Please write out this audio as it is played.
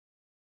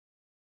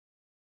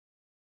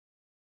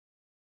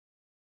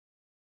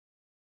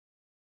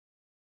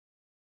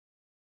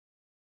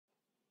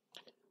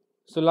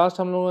So last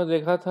हम लोगों ने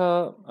देखा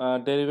था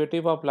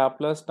derivative of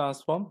Laplace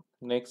transform.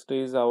 Next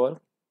is our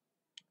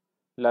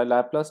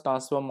Laplace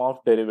transform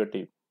of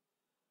derivative.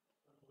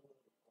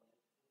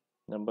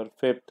 Number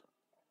fifth,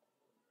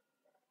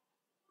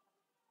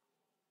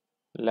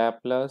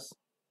 Laplace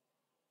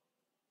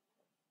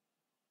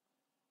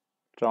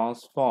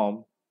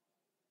transform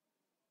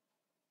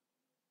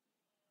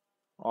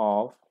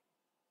of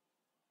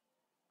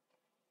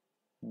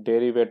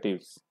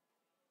derivatives.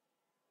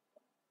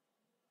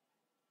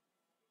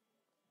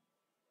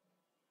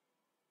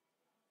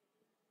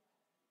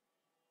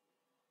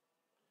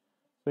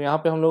 तो यहाँ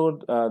पे हम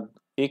लोग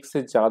एक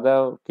से ज़्यादा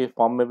के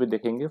फॉर्म में भी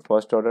देखेंगे,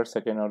 first order,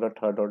 second order,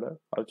 third order.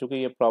 और चूंकि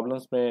ये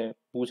प्रॉब्लम्स में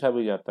पूछा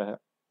भी जाता है,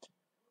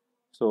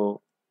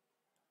 so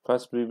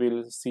first we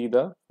will see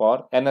the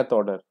for nth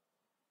order.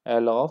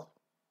 L of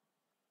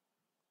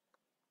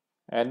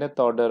nth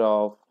order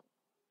of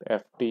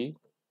ft,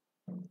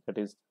 that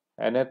is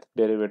nth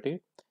derivative,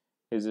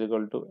 is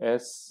equal to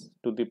s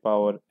to the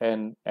power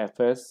n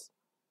fs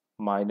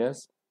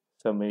minus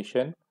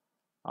summation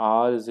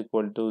r is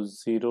equal to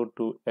 0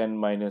 to n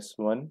minus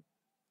 1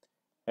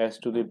 s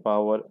to the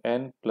power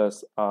n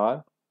plus r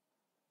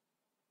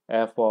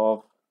f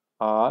of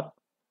r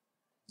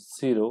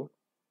 0.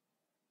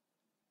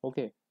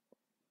 Okay,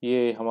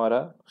 ये हमारा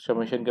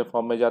summation के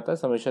form में जाता है.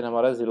 Summation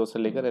हमारा 0 से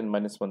लेकर n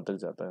minus 1 तक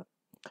जाता है.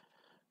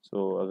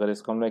 सो अगर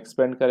इसको हम लोग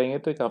एक्सपेंड करेंगे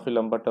तो ये काफ़ी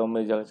लंबा टर्म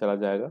में चला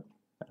जाएगा.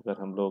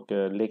 अगर हम लोग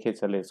लेके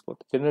चले इसको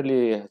तो जनरली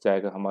ये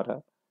जाएगा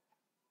हमारा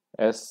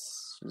s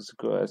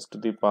S to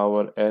the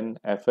power n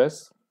F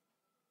S.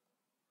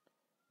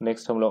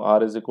 Next हम लोग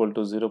r is equal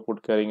to 0 put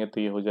करेंगे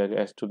तो ये हो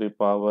जाएगा s to the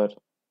power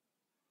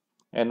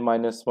n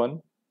minus 1.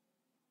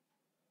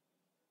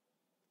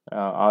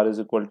 r is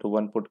equal to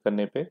 1 put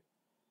करने पे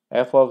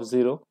f of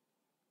 0,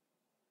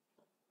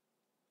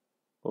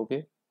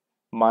 okay,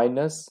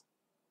 minus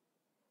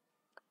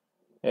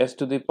s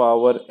to the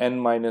power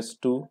n minus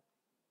 2.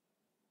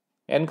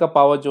 n का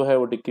पावर जो है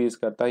वो डिक्रीज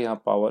करता है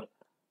यहाँ पावर,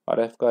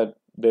 और f का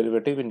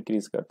डेरिवेटिव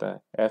इंक्रीज करता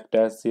है. f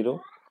dash 0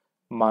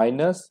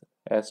 minus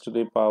s to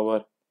the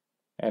power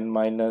n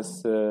minus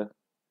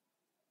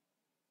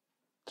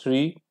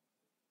 3.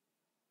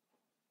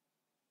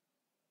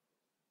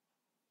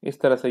 इस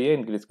तरह से ये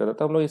इंक्रीज करता है.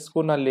 तो हम लोग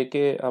इसको ना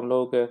लेके हम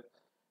लोग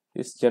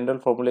इस जनरल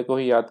फॉर्मूले को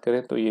ही याद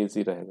करें तो ये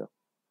इजी रहेगा.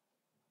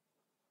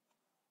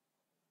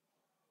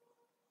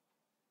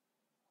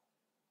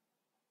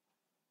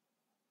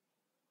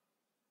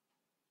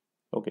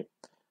 ओके,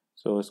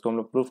 सो इसको हम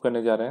लोग प्रूफ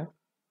करने जा रहे हैं.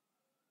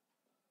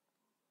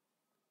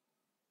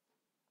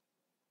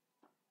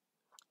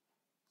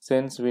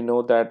 Since we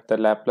know that the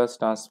Laplace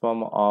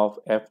transform of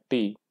ft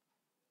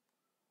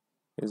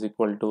is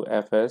equal to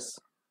fs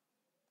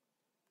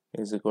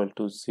is equal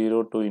to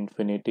 0 to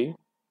infinity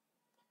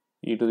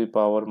e to the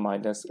power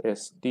minus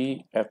st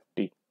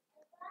ft.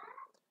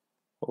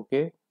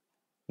 Okay,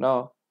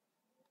 now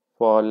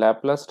for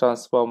Laplace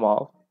transform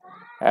of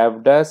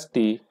f dash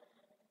t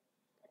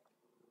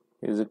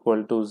is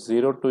equal to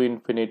 0 to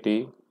infinity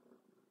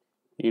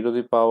e to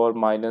the power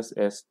minus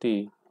st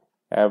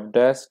f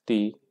dash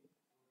t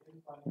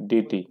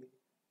dt.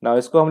 Now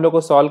इसको हम लोग को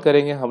solve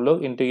करेंगे हम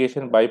लोग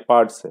integration by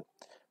parts से.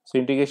 So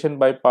integration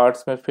by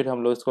parts में फिर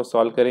हम लोग इसको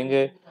सॉल्व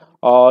करेंगे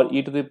और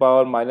e to the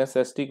power minus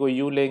S T को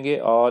u लेंगे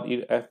और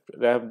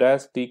एफ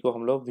डैश टी को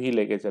हम लोग v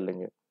लेके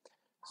चलेंगे.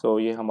 सो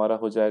ये हमारा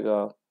हो जाएगा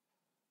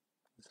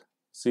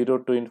 0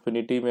 टू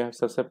इन्फिनिटी में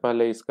सबसे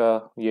पहले इसका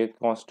ये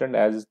कांस्टेंट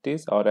एज इट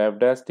इज, और एफ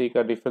डैश टी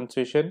का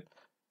डिफरेंशिएशन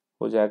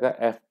हो जाएगा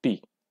एफ टी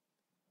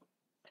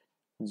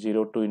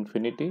 0 टू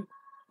इन्फिनिटी,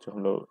 जो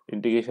हम लोग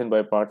इंटीग्रेशन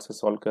बाय पार्ट से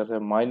सॉल्व कर रहे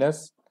हैं,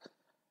 minus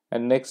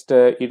and next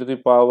e to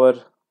the power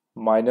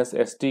minus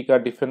S T का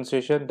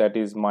differentiation, that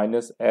is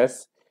minus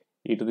S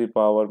e to the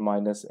power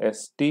minus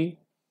S T,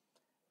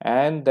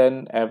 and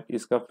then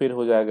इसका फिर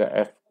हो जाएगा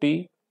F T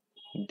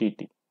D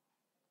T.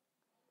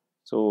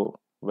 So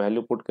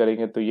value put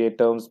करेंगे तो ये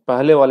terms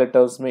पहले वाले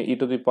टर्म्स में e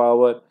to the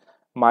power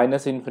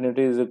minus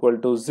infinity is equal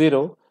to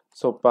 0.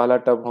 सो पहला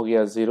टर्म हो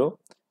गया 0,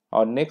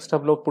 और नेक्स्ट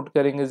हम लोग पुट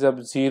करेंगे जब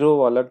 0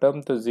 वाला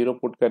टर्म तो 0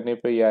 पुट करने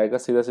पे ये आएगा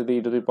सीधा सीधा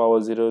e to the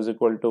power 0 is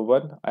equal to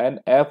 1 and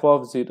f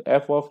of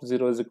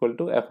 0 is equal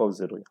to f of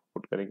 0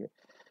 put करेंगे,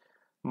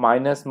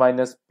 minus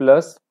minus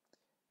plus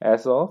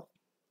s of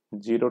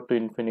 0 to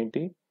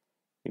infinity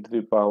e to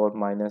the power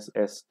minus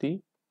S T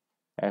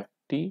F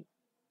T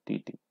T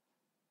T.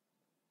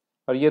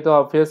 और ये तो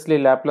obviously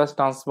Laplace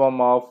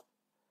transform of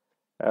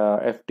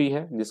F T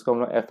है जिसको हम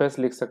लोग F S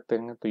लिख सकते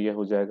हैं. तो ये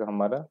हो जाएगा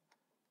हमारा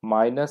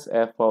minus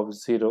F of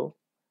 0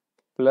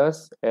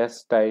 plus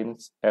S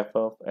times F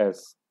of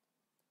S.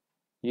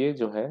 ये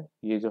जो है,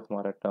 ये जो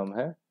हमारा टर्म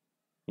है,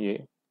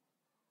 ये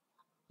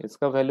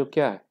इसका वैल्यू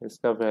क्या है?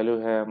 इसका वैल्यू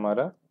है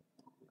हमारा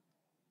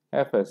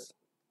एफ एस,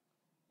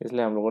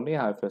 इसलिए हम लोगों ने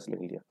यहाँ एफ एस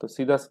लिख लिया. तो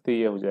सीधा सीधा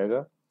ये हो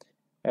जाएगा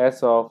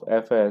S of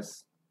F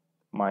S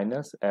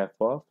minus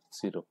F of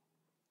 0.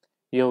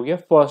 ये हो गया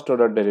फर्स्ट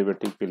ऑर्डर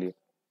डेरिवेटिव के लिए.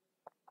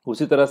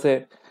 उसी तरह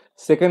से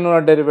सेकेंड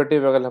ऑर्डर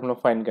डेरिवेटिव अगर हम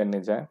लोग फाइंड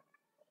करने जाएं,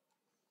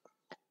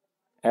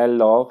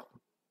 L of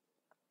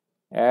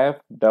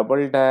F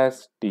double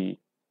dash T,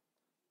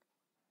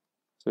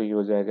 तो ये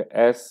हो जाएगा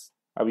एस।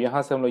 अब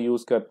यहाँ से हम लोग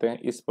यूज करते हैं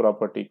इस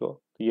प्रॉपर्टी को,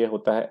 तो ये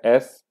होता है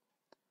एस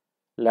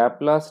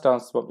लैप्लास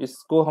ट्रांसफॉर्म।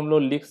 इसको हम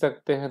लोग लिख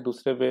सकते हैं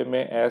दूसरे वे में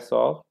S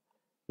of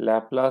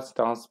Laplace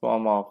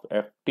transform of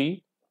F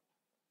T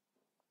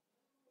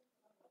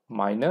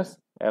minus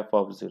F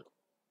of zero,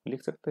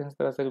 लिख सकते हैं इस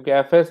तरह से, क्योंकि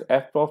F S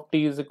F of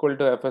T is equal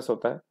to F S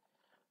होता है।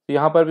 तो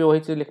यहाँ पर भी वही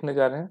चीज लिखने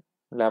जा रहे हैं,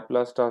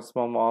 Laplace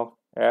transform of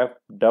F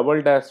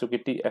double dash, चूंकि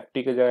टी एफ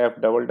टी की जगह एफ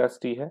डबल डैश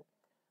टी है,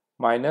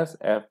 माइनस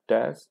एफ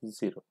डैश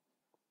जीरो,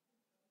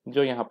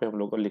 जो यहाँ पे हम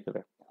लोग को लिख रहे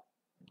हैं।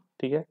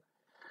 ठीक है,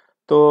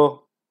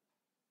 तो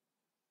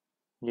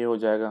ये हो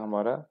जाएगा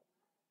हमारा,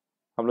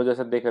 हम लोग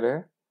जैसा देख रहे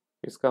हैं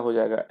इसका हो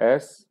जाएगा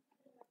एस,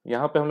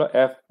 यहाँ पे हम लोग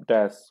F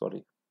dash,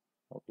 sorry,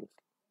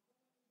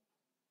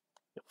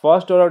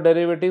 first order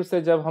derivative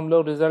से जब हम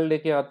लोग रिजल्ट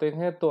लेके आते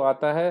हैं तो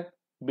आता है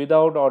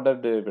without order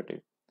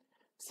derivative.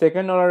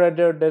 Second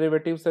order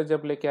derivative से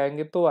जब लेके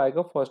आएंगे तो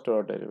आएगा फर्स्ट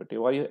ऑर्डर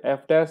डेरिवेटिव। और ये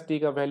एफ डैश टी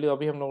का वैल्यू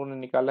अभी हम लोगों ने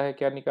निकाला है,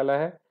 क्या निकाला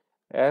है,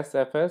 S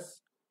F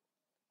S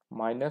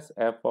minus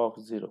F of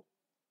zero,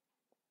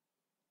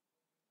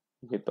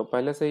 ये तो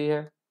पहले से ही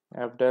है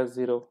एफ डैश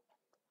जीरो,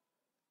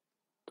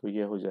 तो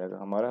ये हो जाएगा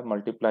हमारा,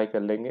 मल्टीप्लाई कर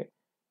लेंगे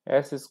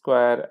S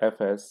square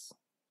F S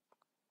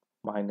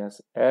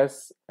minus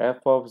S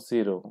F of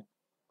zero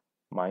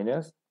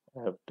minus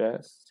F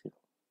dash zero.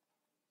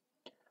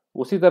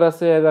 उसी तरह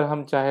से अगर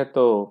हम चाहे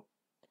तो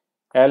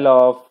L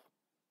of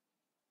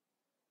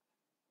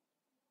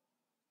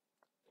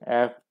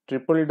F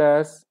triple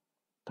dash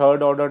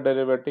third order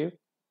derivative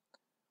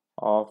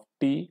of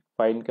T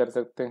find कर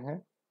सकते हैं।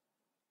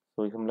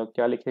 तो हम लोग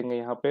क्या लिखेंगे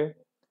यहाँ पे,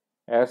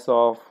 S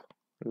of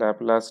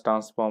Laplace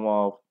transform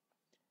of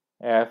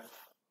F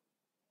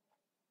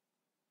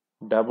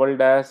double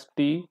dash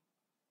T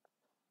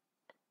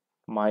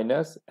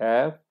minus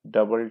F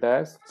double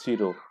dash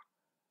zero.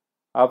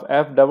 अब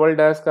एफ डबल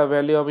डैश का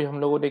वैल्यू अभी हम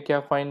लोगों ने क्या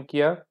फाइंड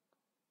किया,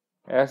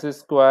 S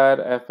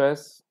square F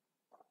S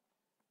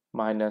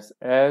minus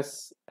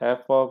S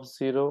F of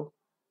zero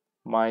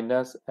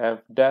minus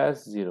F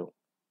dash zero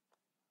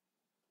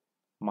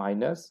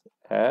minus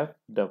F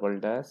double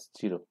dash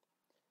zero,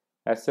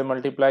 ऐसे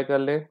multiply कर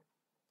ले,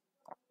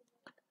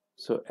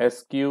 सो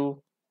S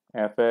Q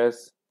F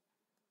S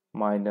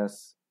minus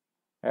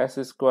S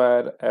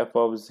square F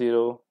of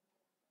zero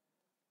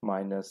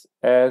minus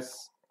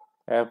S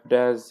F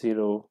dash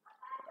zero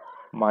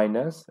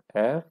minus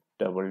F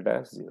double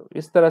dash zero.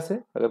 इस तरह से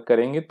अगर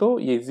करेंगे तो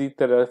ये इसी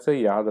तरह से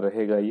याद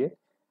रहेगा, ये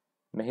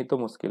नहीं तो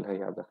मुश्किल है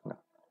याद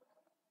रखना।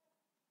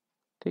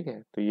 ठीक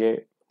है, तो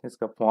ये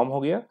इसका फॉर्म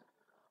हो गया,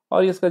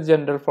 और इसका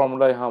जनरल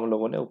फॉर्मूला यहाँ हम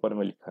लोगों ने ऊपर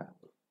में लिखा है,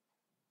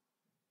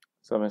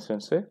 समेशन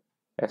से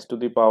S to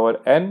the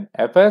power N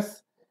F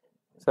S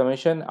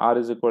summation R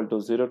is equal to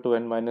zero to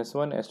N minus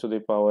one S to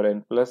the power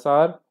N plus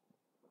R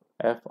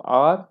F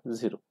R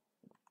zero.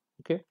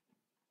 Okay,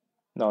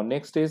 now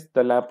next is the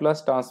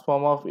Laplace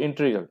transform of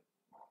integral.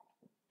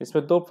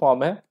 इसमें दो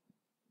form है,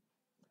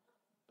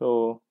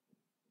 तो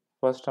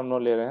first हम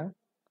लोग ले रहे हैं,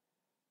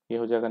 ये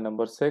हो जाएगा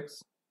number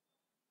 6,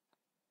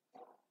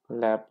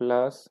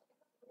 Laplace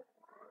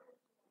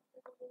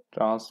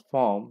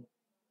transform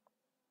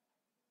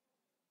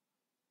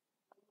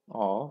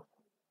of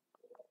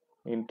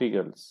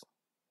integrals.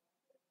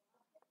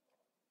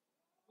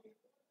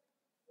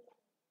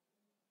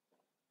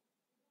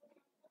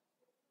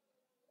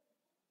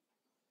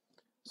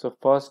 So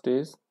first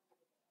is,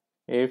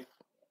 if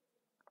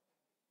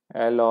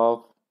L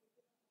of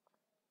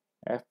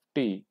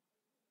ft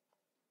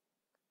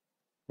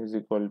is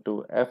equal to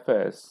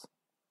fs,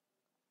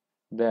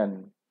 then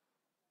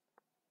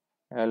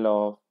L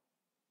of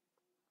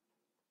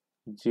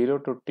 0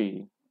 to t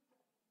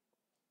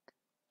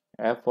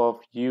f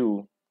of u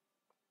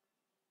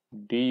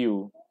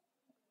du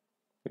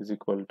is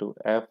equal to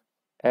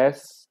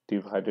fs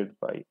divided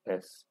by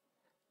s.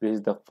 This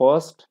is the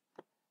first,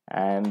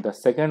 and the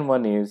second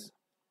one is,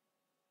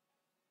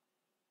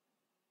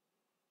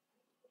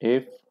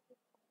 if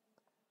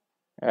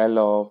L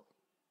of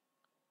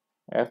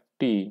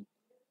ft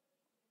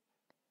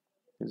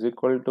is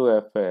equal to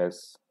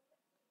fs,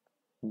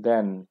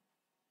 then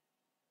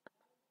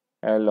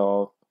L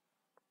of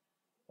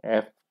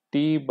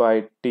ft by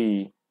t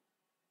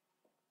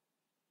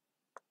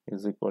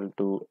is equal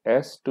to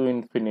s to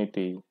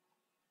infinity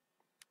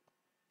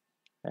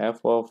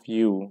f of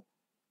u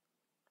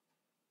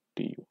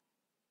du।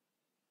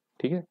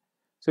 ठीक है,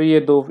 तो ये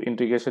दो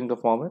integration का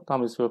form है, तो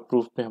हम इसमें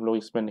प्रूफ में हम लोग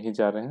इसमें नहीं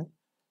जा रहे हैं,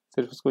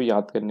 सिर्फ इसको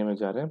याद करने में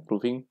जा रहे हैं।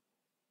 प्रूफिंग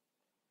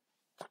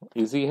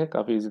इजी है,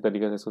 काफ़ी इजी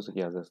तरीके से इसको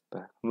किया जा सकता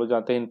है। हम लोग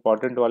जाते हैं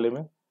इंपॉर्टेंट वाले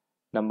में,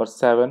 नंबर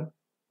 7,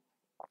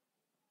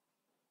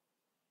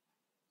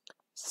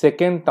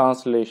 सेकेंड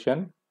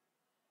ट्रांसलेशन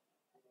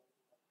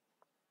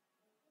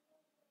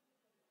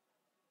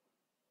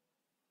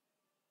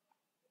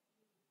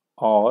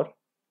और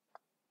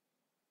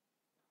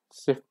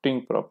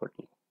shifting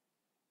property.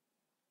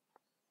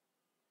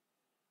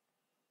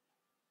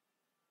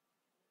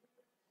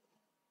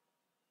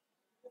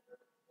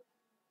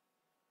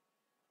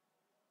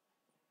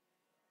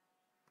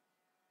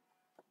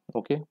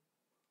 Okay,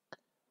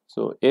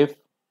 so if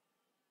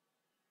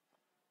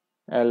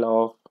L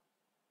of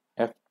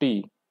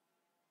ft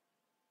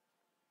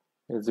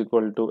is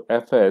equal to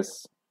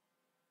fs,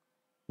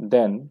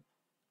 then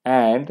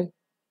and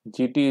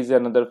gt is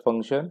another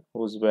function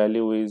whose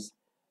value is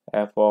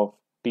f of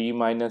t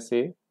minus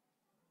a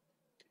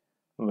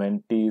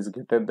when t is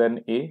greater than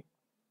a,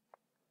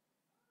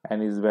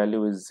 and its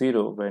value is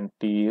 0 when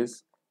t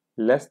is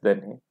less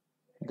than a,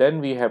 then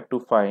we have to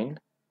find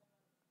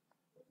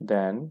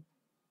then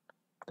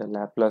the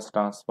Laplace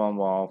transform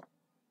of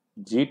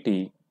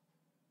gt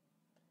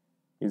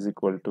is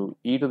equal to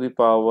e to the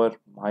power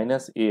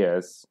minus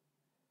as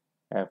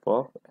f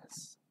of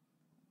s.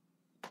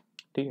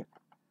 ठीक है,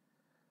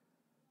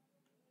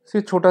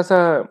 ये छोटा सा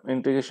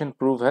integration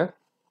prove है.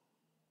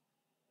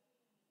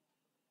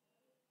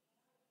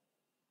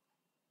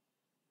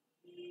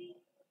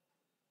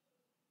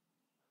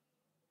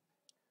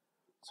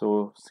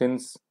 So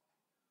since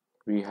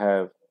we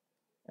have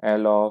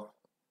L of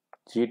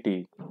gt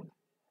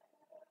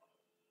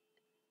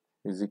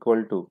is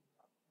equal to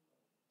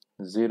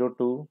 0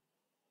 to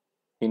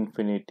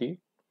infinity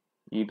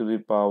e to the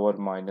power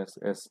minus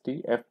st,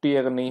 ft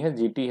अगर नहीं है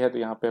gt है तो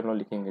यहाँ पे हम लोग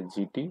लिखेंगे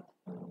gt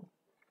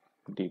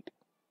dt.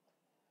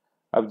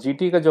 अब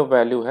gt का जो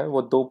वैल्यू है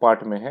वो दो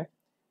पार्ट में है,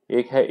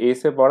 एक है a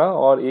से बड़ा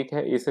और एक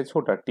है a से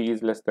छोटा, t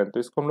इज लेस देन. तो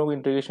इसको हम लोग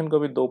इंटीग्रेशन को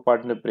भी दो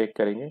पार्ट में ब्रेक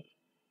करेंगे,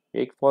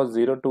 एक for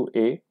 0 to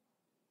a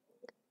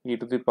e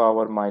to the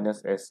power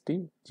minus S T,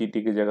 G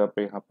T की जगह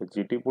पे यहाँ पे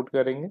जी टी पुट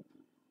करेंगे,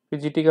 फिर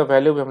जी टी का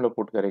वैल्यू भी हम लोग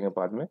पुट करेंगे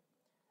बाद में.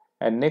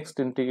 एंड नेक्स्ट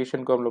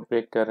इंटीग्रेशन को हम लोग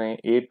ब्रेक कर रहे हैं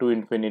ए to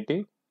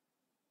infinity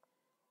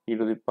E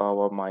to the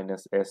power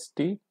minus S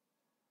T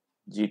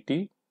G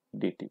T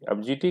D T.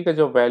 अब जी टी का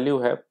जो वैल्यू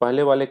है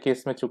पहले वाले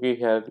केस में चूंकि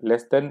है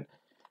लेस देन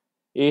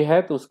ए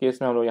है तो उस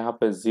केस में हम लोग यहाँ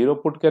पे 0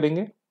 पुट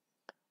करेंगे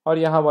और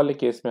यहाँ वाले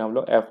केस में हम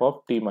लोग F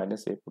of T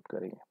minus A put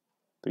करेंगे.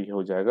 तो ये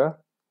हो जाएगा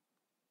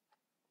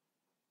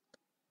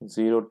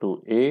 0 to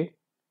A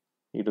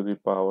e to the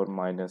power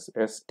minus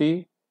st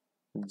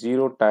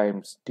 0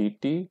 times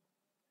dt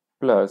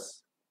plus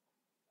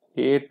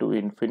a to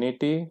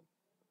infinity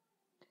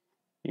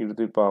e to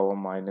the power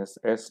minus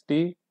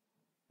st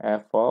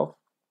f of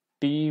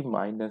t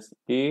minus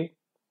a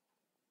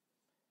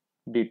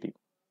dt.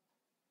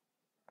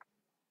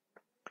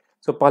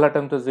 सो पहला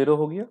term तो 0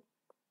 हो गया.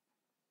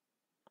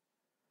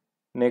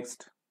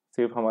 Next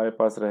सिर्फ हमारे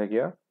पास रह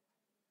गया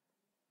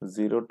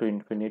 0 to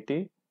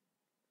infinity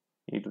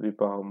e to the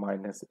power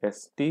minus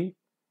st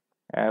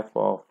f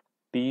of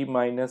t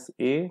minus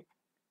a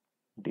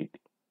dt.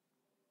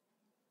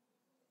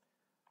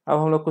 अब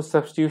हम लोग कुछ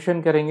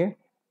सब्स्टिट्यूशन करेंगे.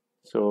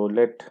 So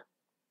let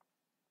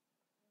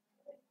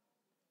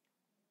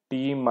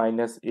t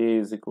minus a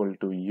is equal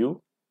to u,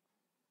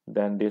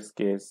 then this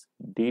case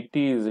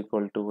dt is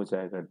equal to हो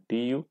जाएगा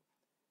du.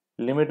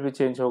 Limit भी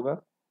change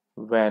होगा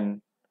when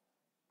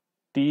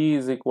t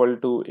is equal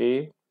to a,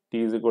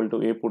 t is equal to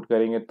a put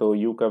करेंगे तो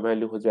u का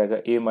value हो जाएगा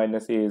a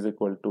minus a is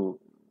equal to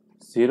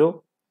 0,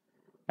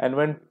 and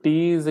when t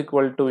is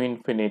equal to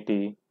infinity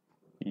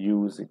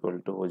u is equal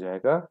to हो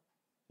जाएगा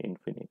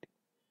infinity.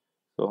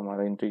 तो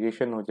हमारा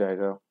integration हो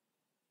जाएगा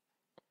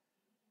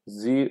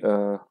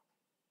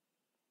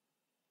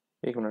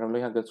एक मिनट, हम लोग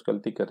यहाँ कुछ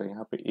गलती कर रहे हैं,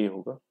 यहाँ पे a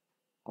होगा.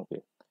 ओके,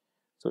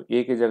 सो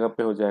a की जगह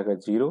पे हो जाएगा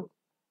 0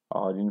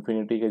 और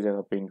इन्फिनिटी की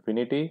जगह पे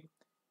infinity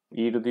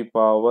e to the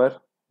power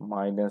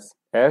minus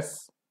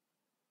S,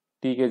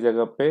 T के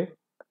जगह पे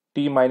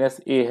t माइनस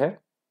ए है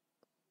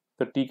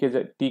तो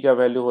t का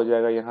वैल्यू हो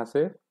जाएगा यहाँ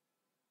से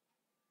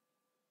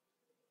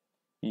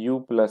u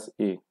प्लस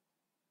ए.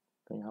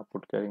 तो यहाँ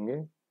पुट करेंगे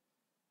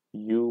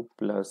u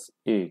प्लस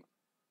ए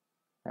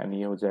एंड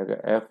ये हो जाएगा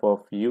f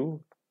of u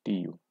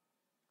T U.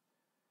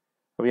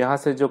 अब यहाँ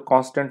से जो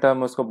कांस्टेंट टर्म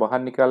है उसको बाहर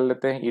निकाल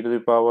लेते हैं. e to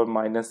the power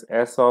minus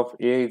S of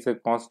a is a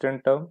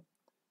constant term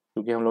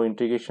क्योंकि हम लोग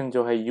इंटीग्रेशन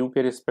जो है u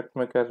के रिस्पेक्ट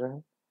में कर रहे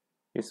हैं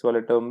इस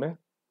वाले टर्म में.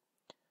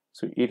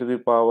 सो e to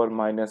the power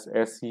minus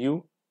S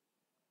U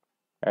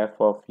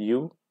F of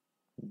u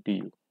D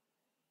you.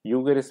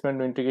 u के रिस्पेक्ट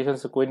में इंटीग्रेशन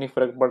से कोई नहीं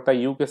फर्क पड़ता,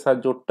 u के साथ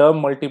जो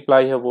टर्म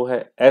मल्टीप्लाई है वो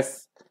है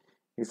s,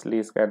 इसलिए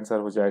इसका आंसर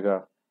हो जाएगा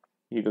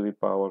e to the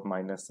power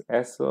minus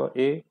S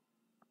A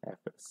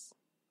F S.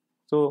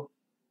 तो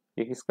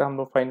ये किसका हम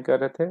लोग फाइंड कर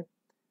रहे थे,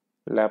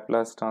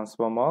 लैप्लास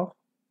ट्रांसफॉर्म ऑफ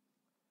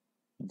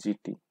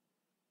जीटी.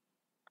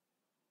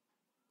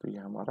 तो ये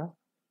हमारा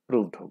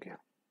प्रूव्ड हो गया.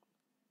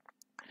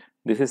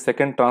 This is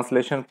second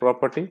translation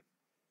property.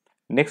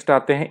 Next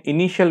आते हैं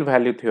इनिशियल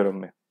वैल्यू थ्योरम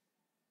में.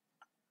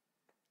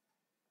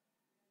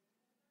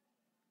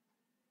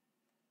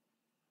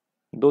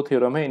 दो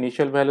थ्योरम है,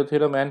 initial value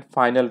theorem and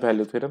final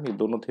value theorem. ये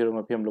दोनों थ्योरम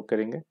अभी हम लोग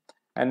करेंगे.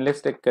 एंड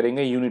लेट्स टेक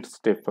करेंगे unit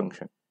step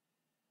function.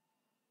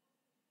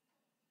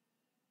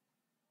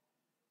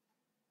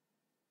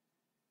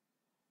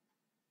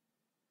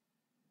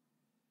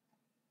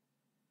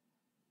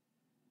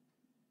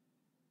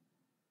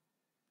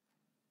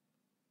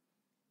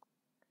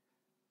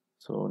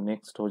 So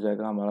next हो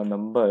जाएगा हमारा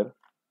number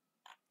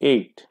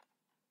 8.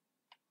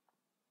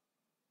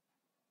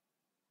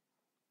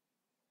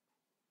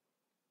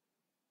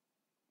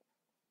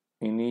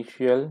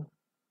 initial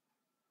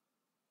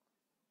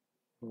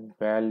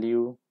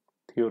value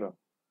theorem.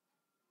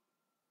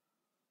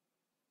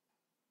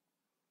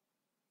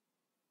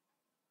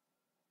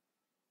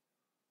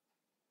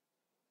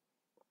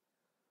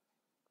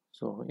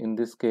 So in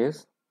this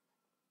case,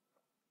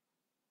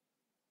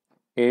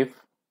 if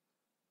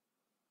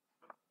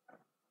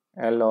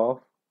L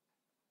of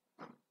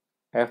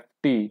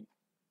ft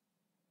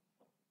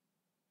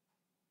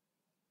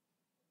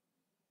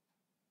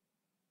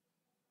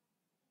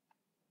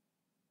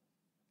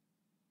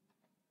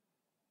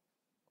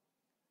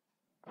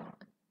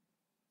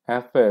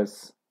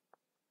fs,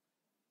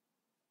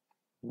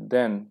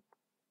 then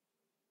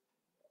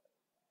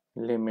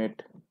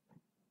limit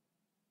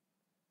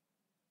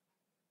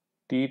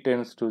t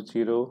tends to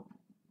 0,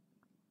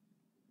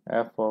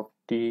 f of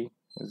t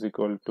is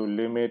equal to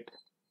limit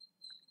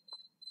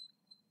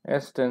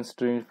s tends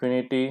to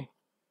infinity,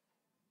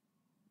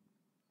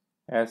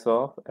 s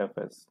of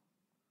fs.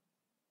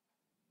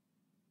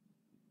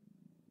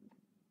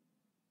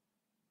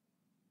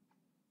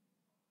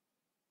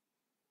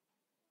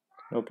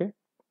 Okay,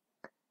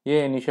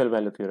 ये initial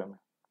value theorem है,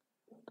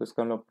 तो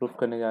इसका हम लोग proof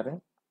करने जा रहे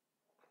हैं.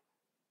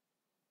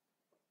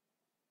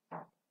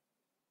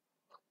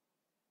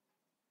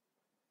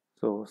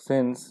 So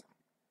since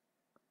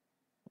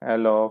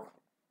L of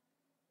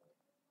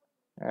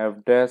f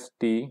dash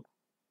t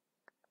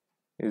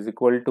is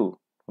equal to,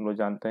 हम लोग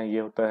जानते हैं ये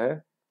होता है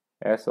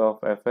s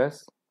of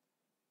fs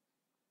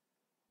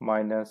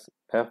minus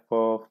f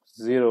of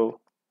 0,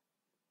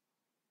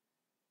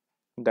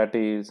 that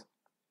is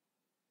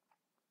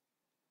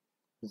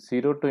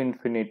 0 to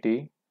infinity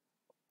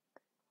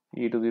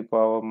e to the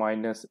power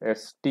minus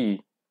st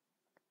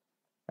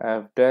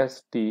f dash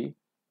t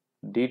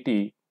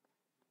dt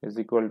is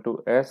equal to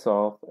s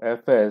of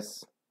fs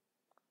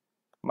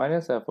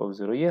minus F of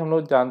 0. ये हम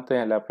लोग जानते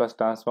हैं, लैप्लास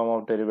ट्रांसफॉर्म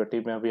ऑफ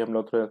डेरिवेटिव में अभी हम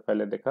लोग थोड़ा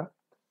पहले देखा.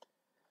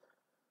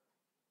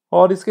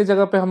 और इसके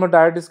जगह पे हम लोग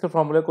डायरेक्ट इसके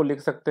फॉर्मूले को लिख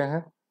सकते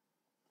हैं.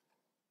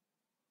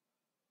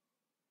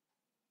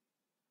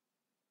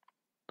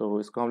 तो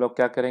इसको हम लोग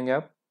क्या करेंगे,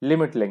 अब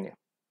लिमिट लेंगे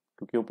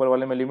क्योंकि ऊपर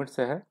वाले में लिमिट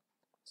से है.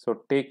 So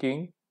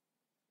taking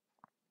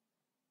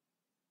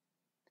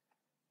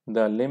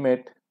the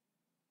limit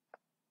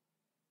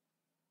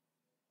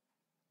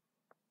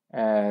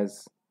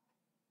as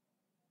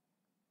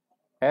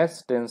s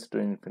tense to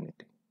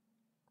infinity,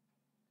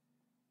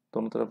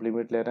 दोनों तरफ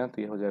लिमिट ले रहे हैं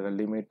तो ये हो जाएगा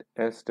limit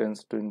s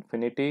tense to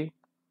infinity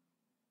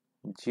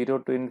 0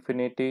 to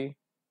infinity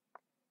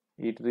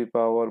e to the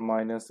power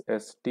minus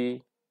st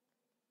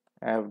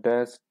f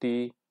dash t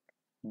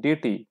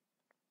dt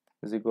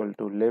is equal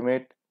to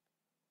limit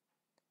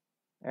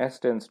s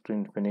tends to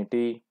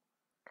infinity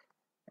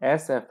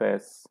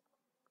sfs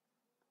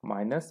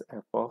minus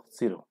f of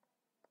 0.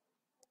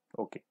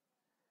 Okay,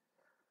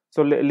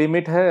 so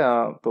limit है.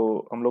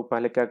 तो हम लोग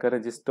पहले क्या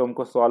करें, जिस term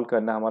को solve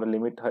करना है, हमारा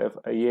लिमिट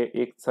है ये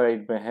एक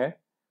साइड में है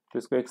तो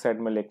इसको एक साइड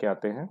में लेके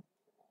आते हैं.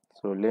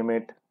 So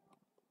limit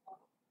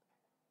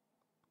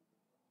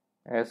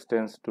s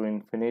tends to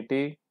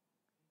infinity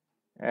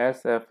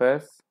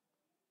sfs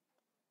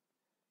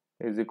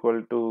is equal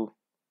to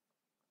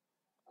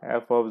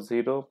f of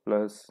 0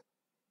 plus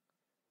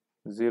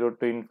 0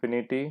 to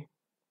infinity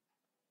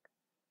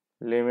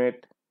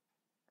limit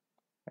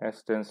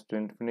s tends to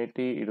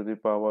infinity e to the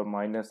power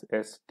minus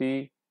st,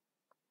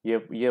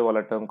 ये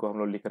वाला टर्म को हम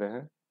लोग लिख रहे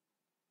हैं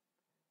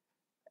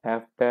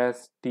f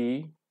dash t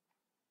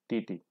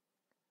dt,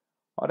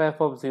 और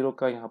f of 0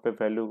 का यहाँ पे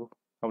वैल्यू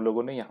हम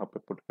लोगों ने यहाँ पे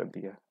पुट कर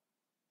दिया.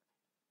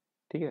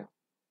 ठीक है,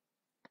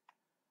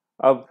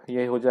 अब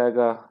ये हो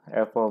जाएगा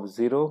f of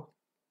 0,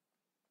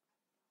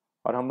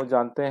 और हम लोग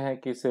जानते हैं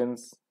कि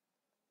since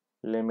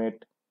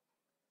limit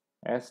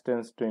s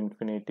tends to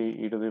infinity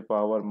e to the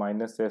power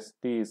minus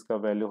st, इसका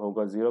वैल्यू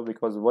होगा 0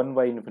 because 1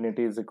 by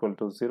infinity is equal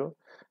to 0,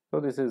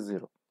 तो दिस इज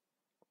 0.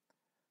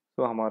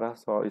 तो हमारा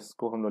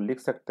इसको हम लोग लिख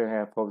सकते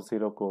हैं f of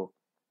 0 को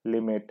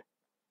limit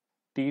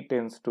t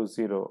tends to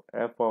 0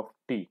 f of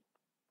t.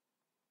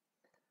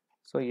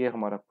 सो ये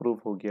हमारा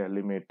प्रूफ हो गया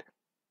limit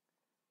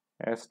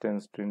s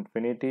tends to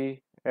infinity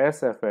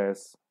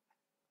sfs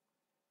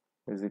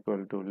is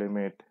equal to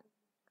limit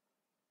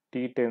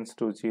t tends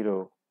to 0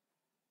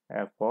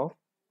 f of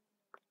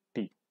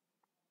t.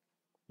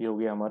 ये हो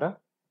गया हमारा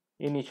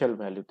इनिशियल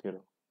वैल्यू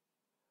थ्योरम.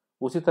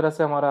 उसी तरह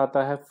से हमारा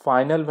आता है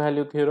final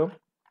value theorem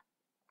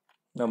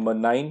number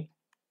 9.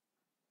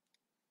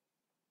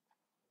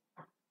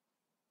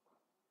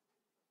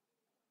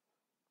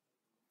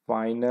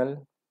 Final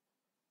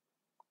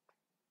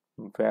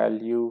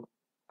value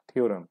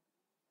theorem.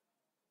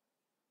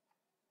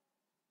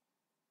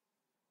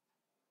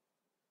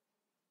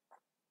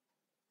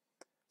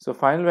 So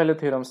final value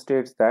theorem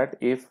states that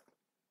if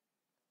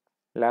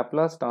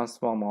Laplace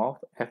transform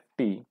of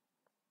ft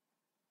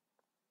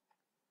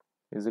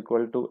is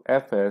equal to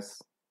fs,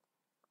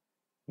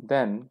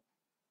 then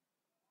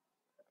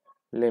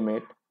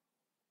limit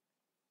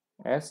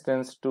s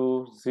tends to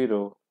 0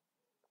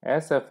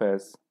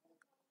 sfs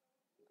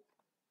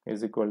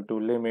is equal to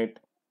limit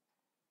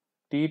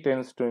t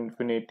tends to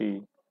infinity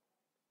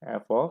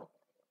f of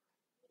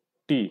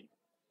T.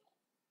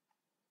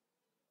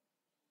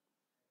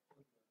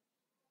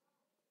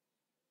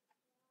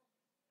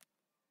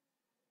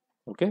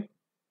 Okay,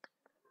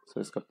 सो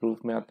इसका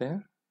proof में आते हैं।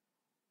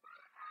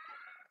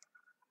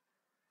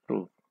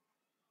 Proof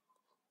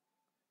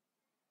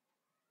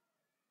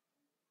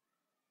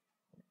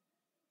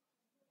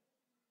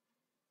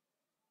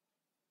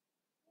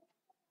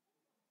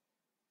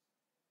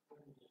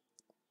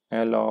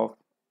L of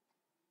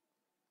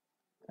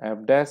F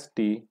dash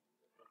T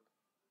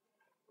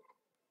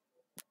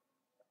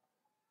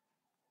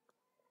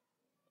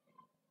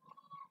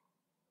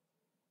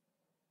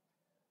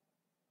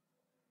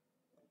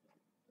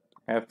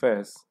F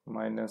S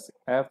minus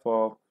F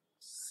of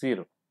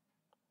zero.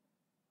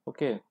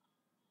 Okay,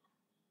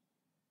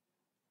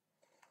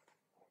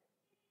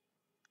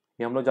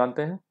 ये हम लोग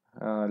जानते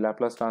हैं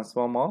Laplace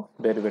transform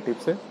of derivative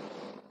से।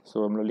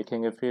 सो हम लोग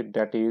लिखेंगे फिर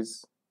date is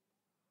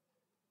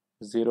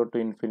 0 to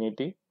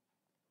infinity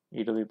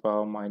E to the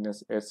power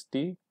minus S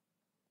T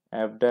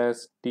F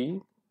dash T.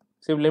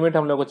 सिर्फ लिमिट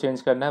हम लोग को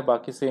चेंज करना है,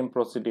 बाकी सेम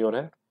प्रोसीड्योर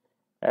है।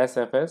 S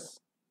F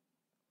S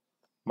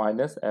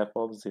minus F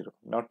of zero.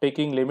 Not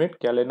taking limit,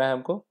 क्या लेना है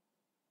हमको?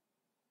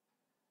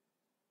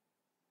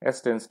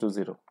 एस टेंस टू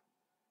जीरो,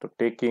 तो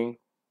taking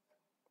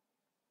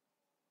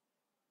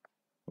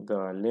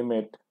the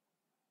limit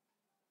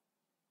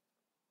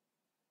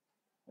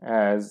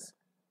as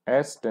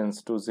s tends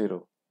to 0,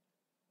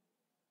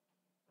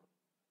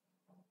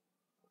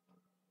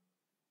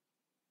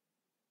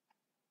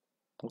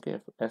 okay,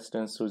 s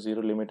tends to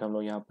 0 limit हम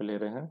लोग यहाँ पे ले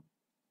रहे हैं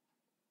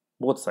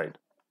बोथ साइड।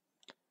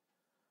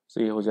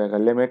 सो ये हो जाएगा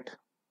limit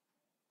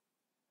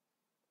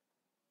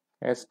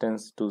s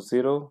tends to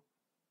 0,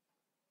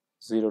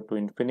 0 to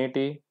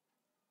infinity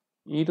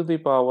e to the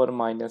power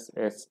minus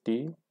st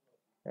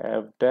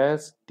f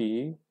dash t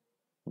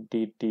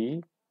dt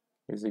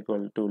is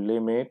equal to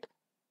limit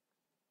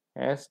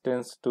s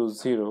tends to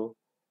 0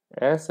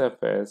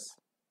 sfs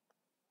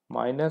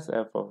minus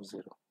f of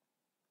 0।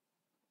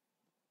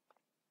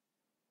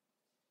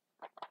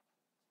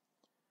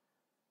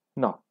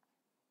 Now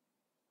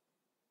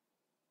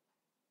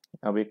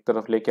अब एक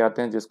तरफ लेके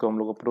आते हैं जिसको हम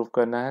लोग को प्रूव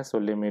करना है। So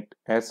limit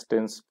s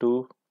tense to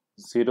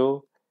 0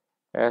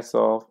 s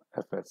of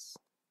F S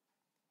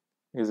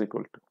is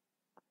equal to,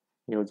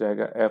 ये हो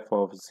जाएगा f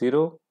of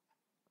 0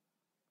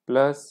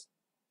 plus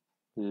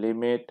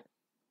limit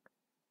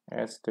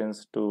s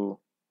tense to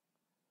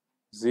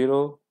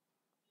 0,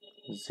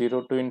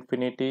 0 to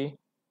infinity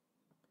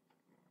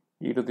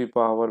e to the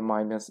power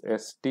minus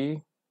S T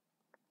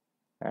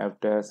F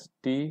dash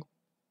T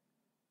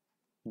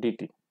D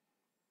T.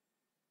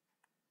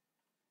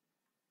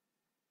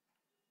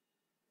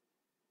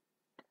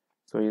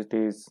 So it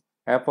is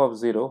f of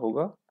 0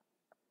 होगा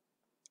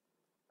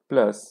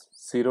plus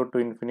 0 to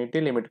infinity,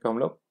 limit को हम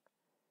लोग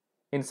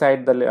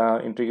inside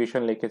the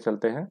integration लेके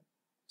चलते हैं।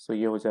 सो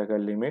ये हो जाएगा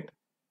limit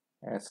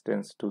s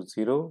tense to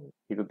 0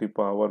 e to the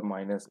power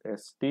minus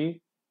S T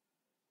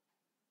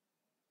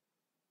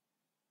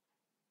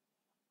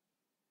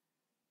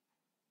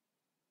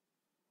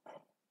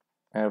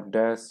F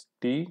dash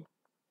T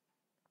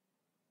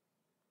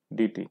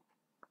D T.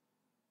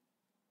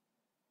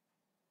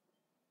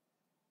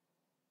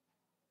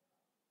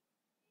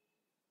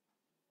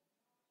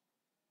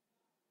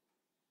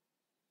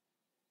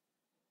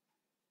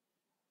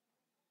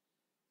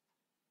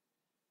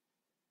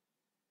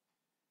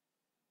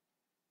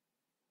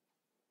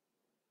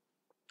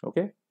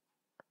 Okay,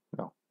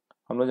 now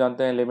हम लोग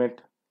जानते हैं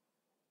limit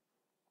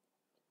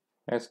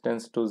s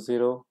tense to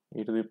 0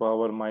 e to the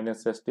power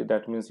minus S T,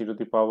 that means e to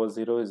the power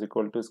 0 is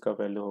equal to, इसका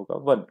value होगा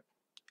 1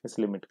 इस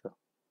limit का।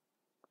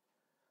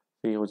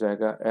 तो ये हो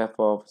जाएगा f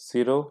ऑफ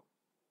 0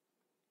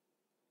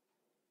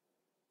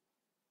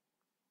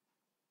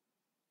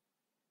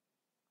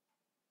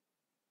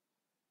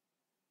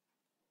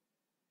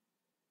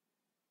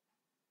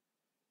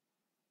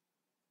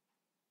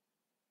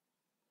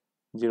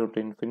 0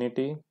 टू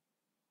इंफिनिटी,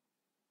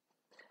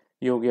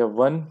 ये हो गया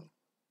 1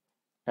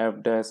 F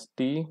dash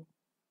T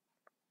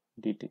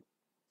D T.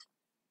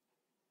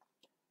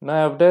 ना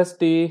एफ डैश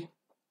टी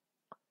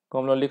को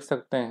हम लोग लिख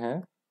सकते हैं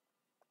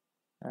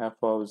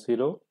F of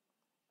 0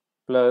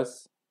 plus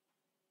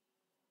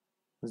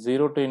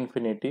 0 to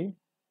infinity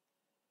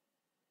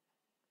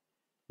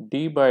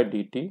D by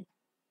D T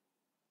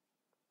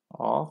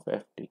of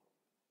F T.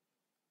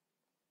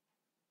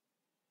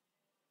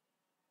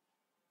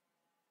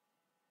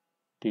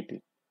 D T,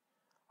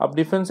 अब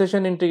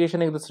डिफरेंशिएशन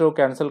इंटीग्रेशन एक दूसरे को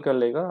कैंसिल कर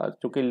लेगा,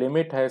 चूंकि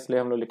लिमिट है इसलिए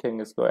हम लोग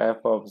लिखेंगे इसको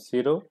F of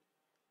 0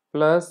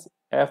 plus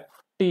F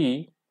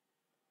T,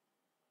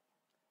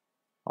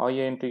 और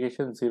ये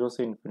इंटीग्रेशन 0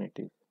 से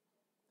इंफिनिटी।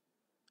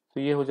 तो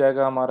ये हो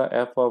जाएगा हमारा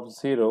F of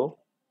 0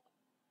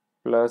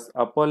 plus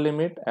upper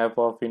limit F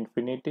of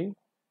infinity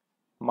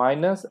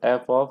minus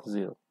F of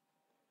 0।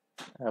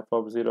 F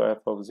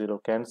of 0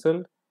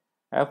 cancel.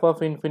 F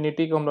of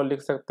infinity को हम लोग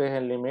लिख सकते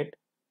हैं limit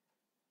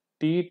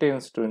t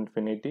tense to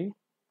infinity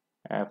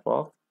F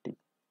of T.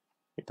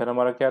 इधर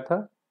हमारा क्या था?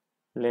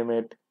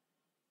 Limit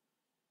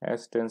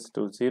s tense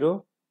to 0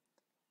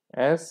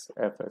 s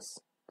F S.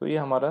 तो ये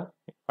हमारा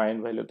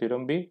फाइंड वैल्यू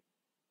थ्योरम भी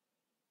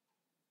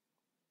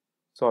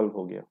सॉल्व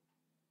हो गया।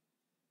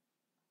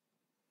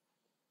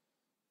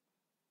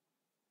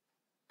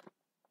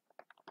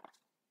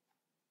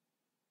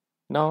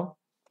 नाउ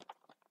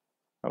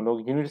हम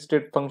लोग यूनिट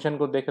स्टेप फंक्शन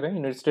को देख रहे हैं।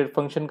 यूनिट स्टेप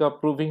फंक्शन का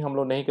प्रूविंग हम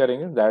लोग नहीं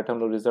करेंगे, डायरेक्ट हम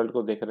लोग रिजल्ट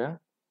को देख रहे हैं।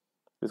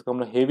 इसको हम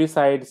लोग हेवी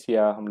साइड्स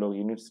या हम लोग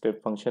यूनिट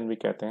स्टेप फंक्शन भी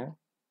कहते हैं।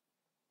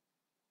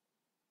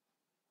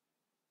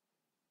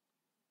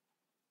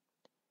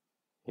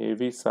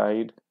 Heavy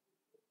side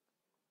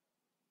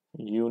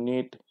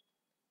unit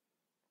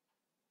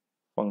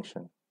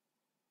function,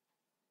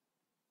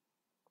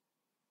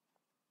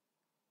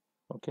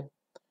 okay,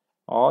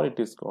 और it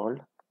is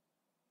called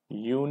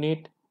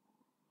unit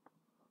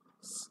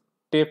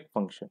step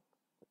function.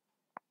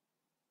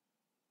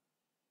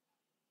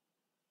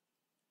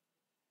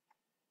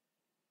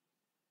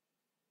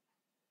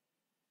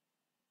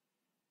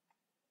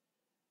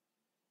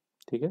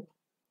 ठीक है,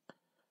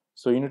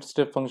 so unit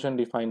step function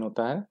define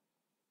होता है,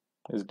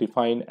 is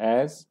defined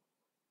as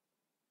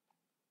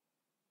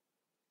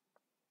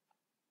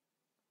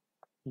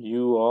u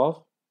of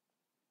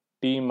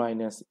t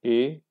minus a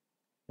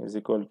is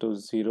equal to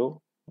 0,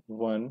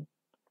 1,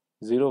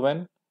 0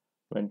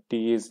 when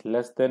t is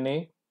less than a,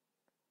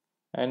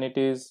 and it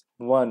is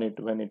 1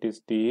 when it is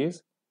t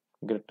is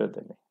greater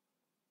than a.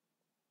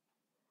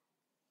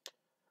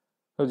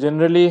 So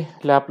generally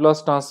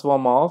Laplace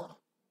transform of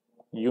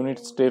unit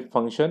step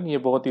function ये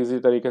बहुत easy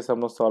तरीके से हम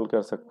लोग solve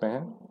कर सकते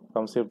हैं।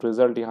 हम सिर्फ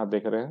रिजल्ट यहाँ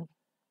देख रहे हैं।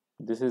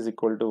 दिस इज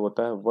इक्वल टू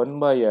होता है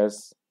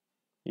 1/s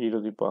e to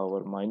the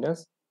power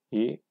minus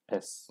A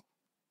S.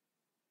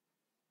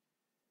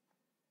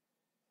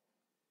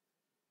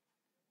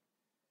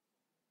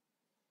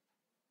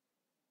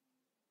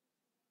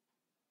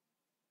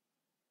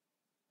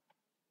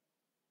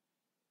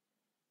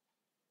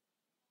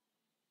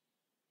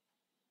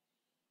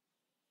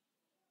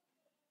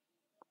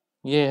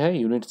 ये है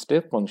यूनिट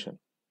स्टेप फंक्शन।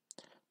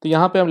 तो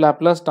यहाँ पे हम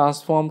लैप्लास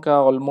ट्रांसफॉर्म का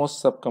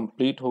ऑलमोस्ट सब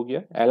कंप्लीट हो गया,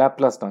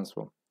 लैप्लास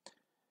ट्रांसफॉर्म।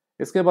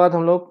 इसके बाद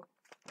हम लोग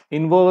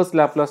इनवर्स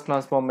लैप्लास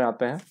ट्रांसफॉर्म में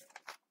आते हैं।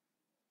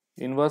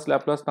 इनवर्स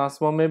लैप्लास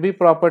ट्रांसफॉर्म में भी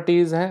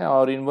प्रॉपर्टीज हैं,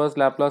 और इनवर्स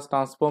लैप्लास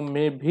ट्रांसफॉर्म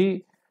में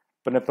भी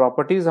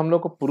प्रॉपर्टीज हम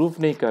लोग को प्रूफ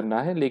नहीं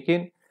करना है,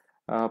 लेकिन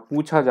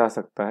पूछा जा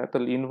सकता है। तो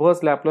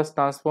इनवर्स लैप्लास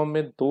ट्रांसफॉर्म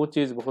में दो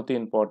चीज बहुत ही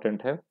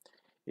इंपॉर्टेंट है।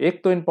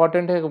 एक तो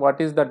इंपॉर्टेंट है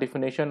what is the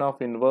definition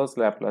of inverse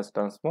Laplace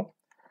transform,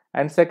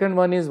 and second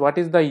one is what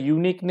is the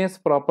uniqueness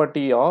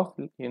property of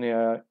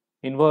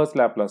inverse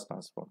Laplace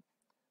transform.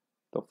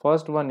 The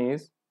first one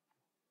is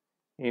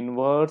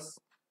inverse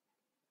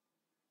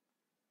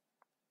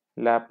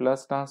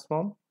Laplace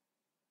transform,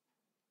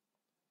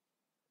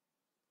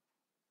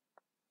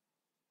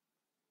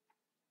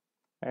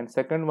 and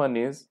second one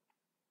is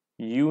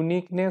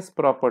uniqueness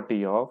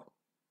property of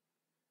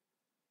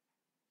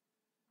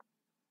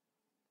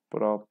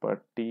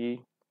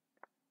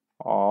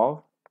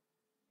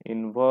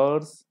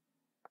inverse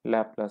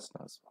Laplace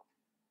transform.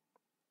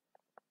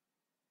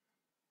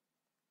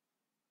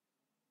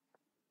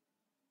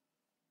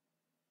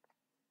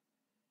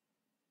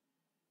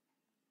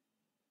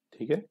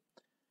 ठीक है,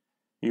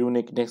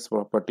 uniqueness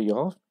property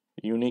of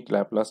unique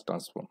Laplace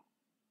transform.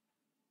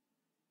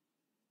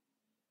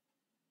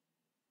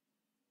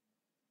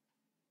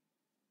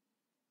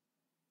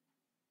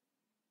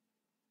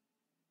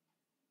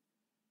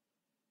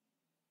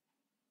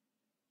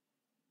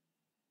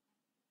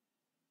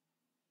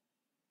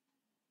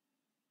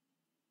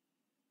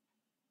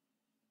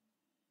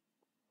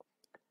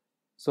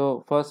 So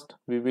first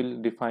we will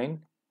define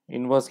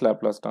inverse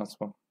Laplace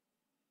transform.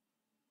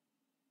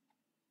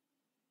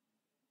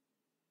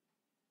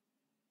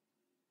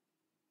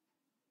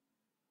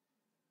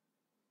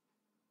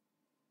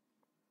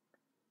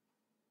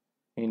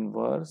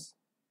 Inverse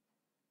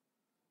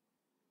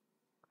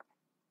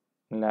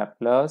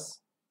Laplace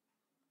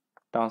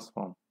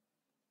transform.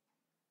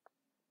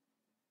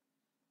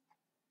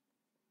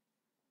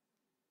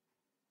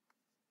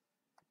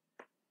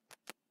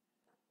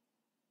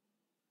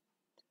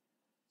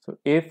 So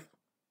if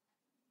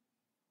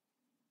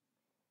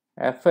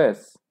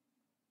Fs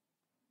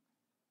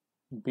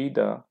be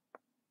the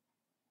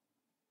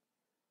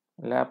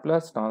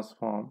Laplace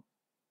transform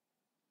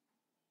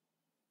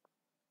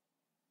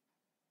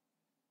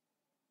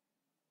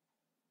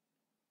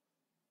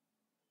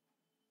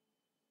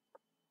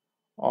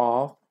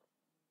of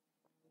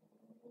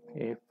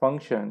a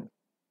function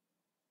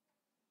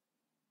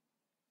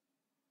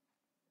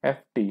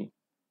ft,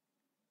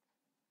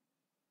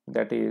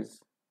 that is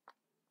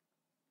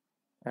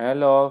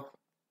L of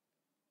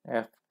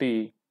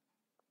ft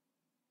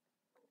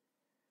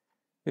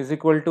is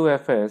equal to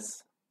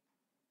Fs,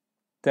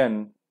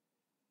 then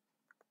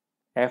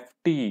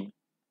ft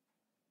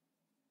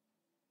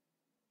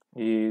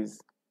is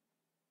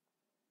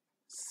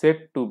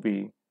said to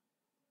be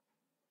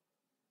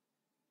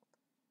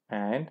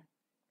an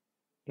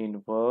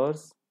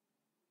inverse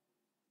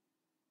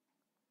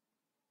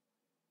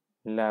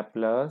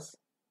Laplace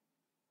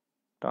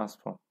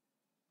transform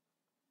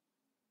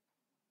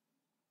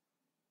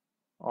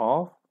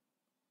of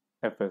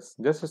Fs,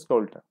 just इसका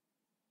उल्टा।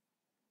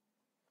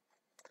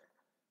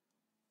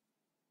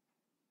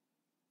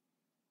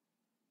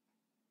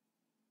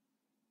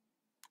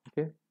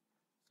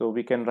 So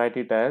we can write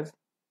it as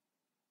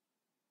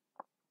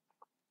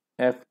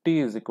ft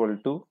is equal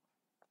to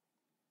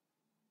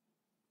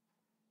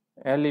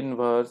L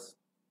inverse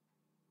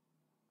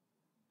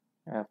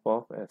f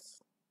of s.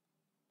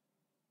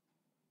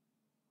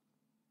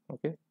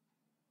 Okay,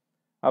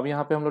 अब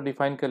यहाँ पे हम लोग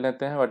define कर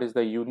लेते हैं what is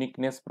the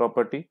uniqueness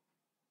property.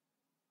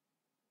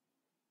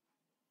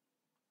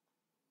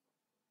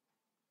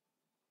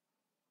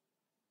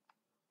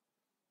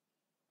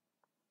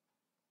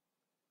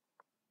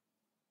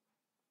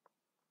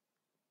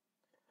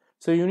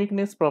 So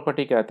uniqueness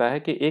property कहता है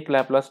कि एक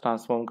लैपलास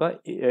ट्रांसफॉर्म का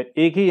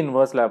एक ही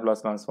इनवर्स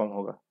लैपलास ट्रांसफॉर्म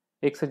होगा,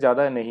 एक से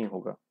ज़्यादा नहीं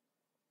होगा.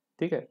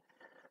 ठीक है.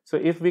 So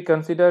if we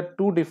consider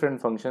to different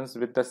functions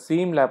with the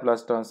same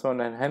Laplace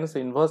transform and hence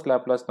inverse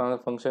Laplace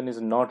transform function is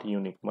not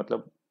unique,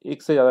 मतलब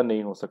एक से ज़्यादा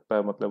नहीं हो सकता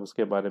है, मतलब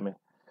उसके बारे में.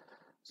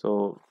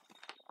 सो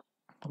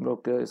हम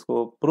लोग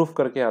इसको प्रूफ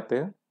करके आते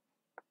हैं.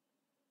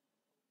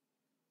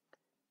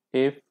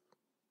 If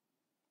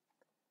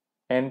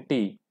N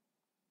T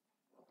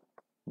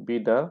be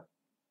the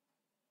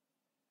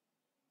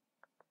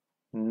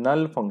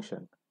null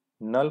function,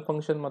 null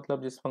function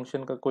मतलब जिस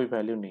फंक्शन का कोई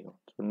वैल्यू नहीं हो,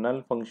 तो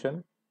नल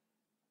function,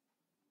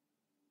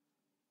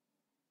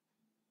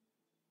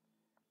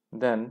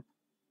 then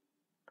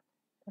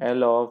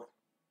L of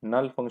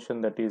null function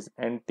that is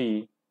nt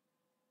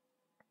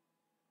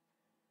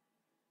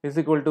is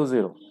equal to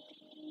 0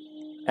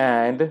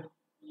 and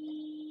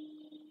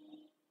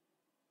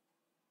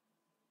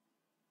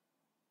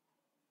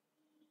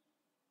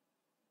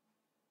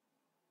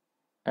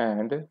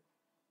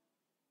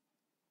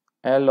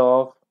L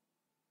of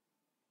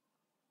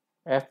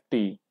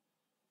ft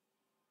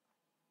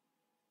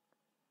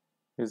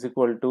is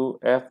equal to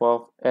f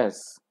of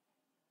s.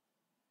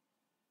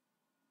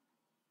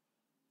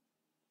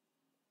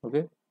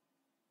 Okay,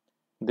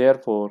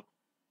 therefore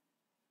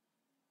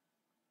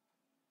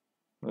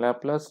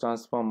Laplace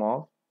transform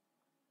of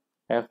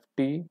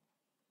ft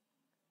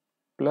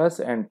plus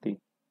nt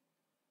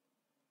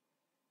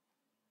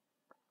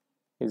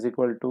is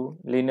equal to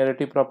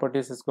linearity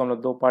properties. इसको हम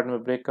लोग दो part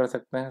में break कर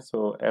सकते हैं.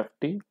 सो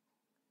ft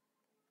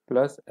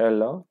plus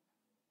L of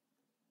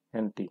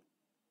nt.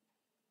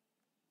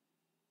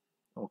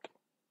 Okay,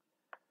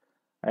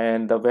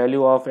 and the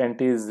value of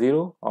nt is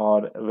 0 or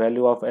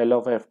value of L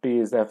of ft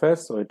is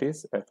fs, so it is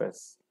fs.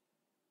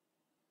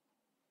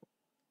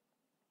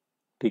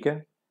 ठीक है,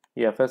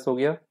 ये fs हो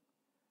गया.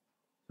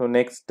 तो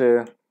नेक्स्ट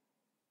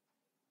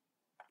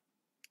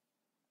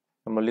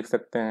हम लिख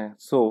सकते हैं.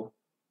 सो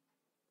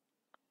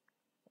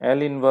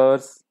L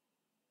इनवर्स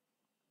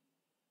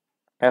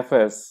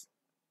fs,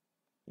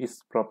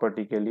 इस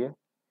प्रॉपर्टी के लिए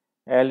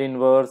L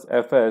inverse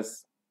fs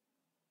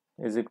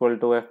is equal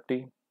to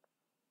ft,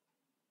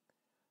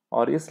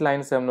 और इस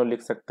लाइन से हम लोग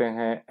लिख सकते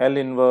हैं L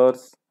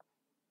inverse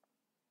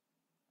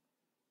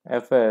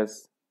fs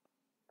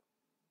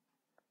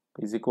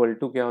is equal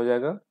to क्या हो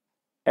जाएगा,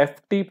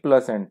 ft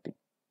प्लस nt.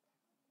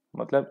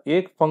 मतलब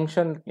एक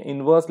फंक्शन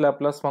इनवर्स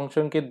लैप्लास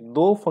फंक्शन के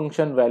दो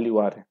फंक्शन वैल्यू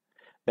आ रहे हैं,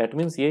 दैट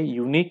मीन्स ये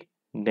यूनिक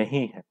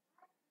नहीं है.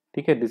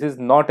 ठीक है, this is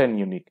not an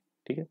unique.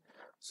 ठीक है.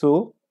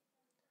 So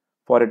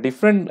for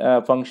different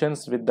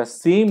functions with the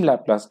same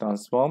Laplace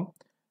transform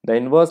the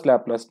inverse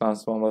Laplace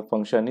transform of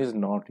function is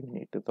not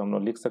unique. तो हम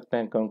लोग लिख सकते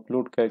हैं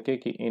कंक्लूड करके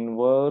कि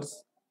inverse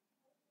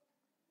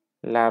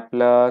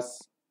Laplace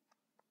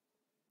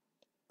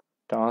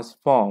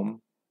transform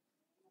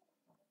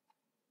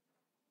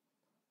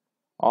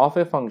of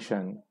a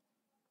function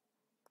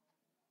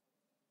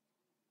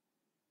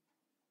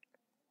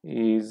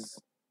is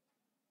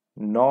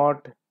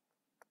not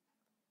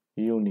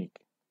unique.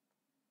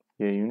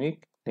 ये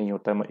यूनिक नहीं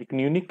होता है. एक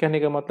यूनिक कहने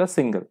का मतलब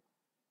सिंगल,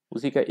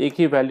 उसी का एक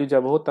ही वैल्यू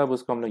जब हो तब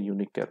उसको हम लोग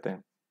यूनिक कहते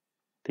हैं.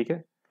 ठीक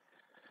है.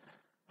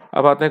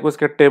 अब आते हैं कुछ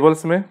के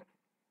टेबल्स में.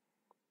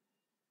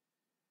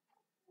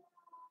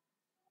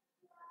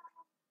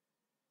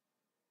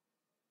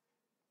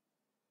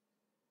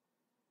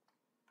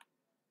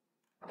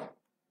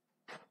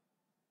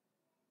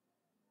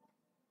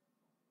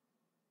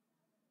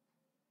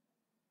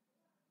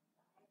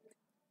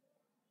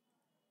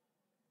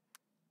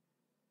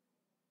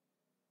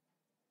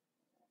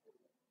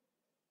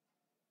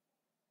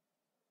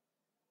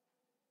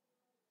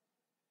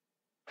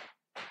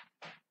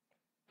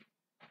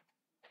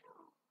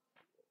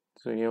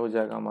 तो ये हो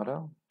जाएगा हमारा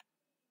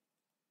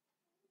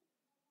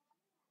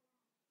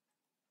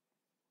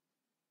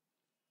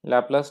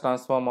Laplace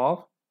transform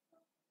of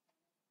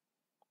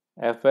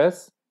fs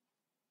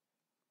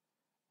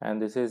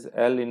and this is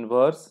L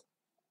inverse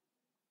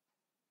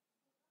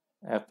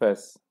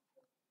fs,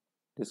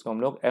 जिसको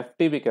हम लोग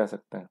ft भी कह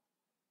सकते हैं.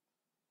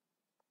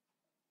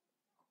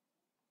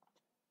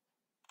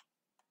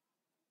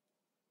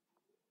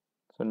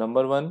 सो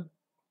नंबर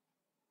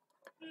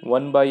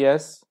 1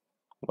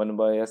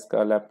 बाई एस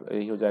का लैप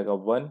यही हो जाएगा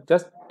 1,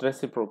 just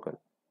reciprocal.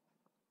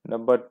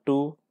 Number 2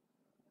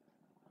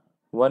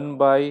 1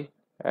 by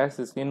S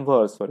इस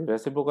इनवर्स, सॉरी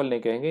रेसिप्रोकल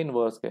नहीं कहेंगे,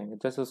 इनवर्स कहेंगे,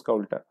 जस्ट उसका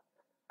उल्टा,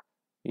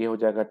 ये हो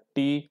जाएगा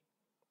t.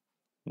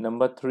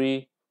 Number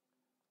 3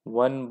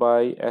 1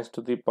 by S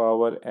to the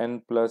power n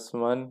plus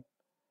 1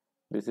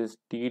 This is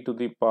t to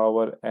the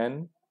power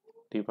n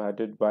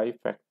divided by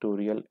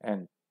factorial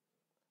n.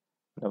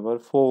 Number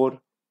 4,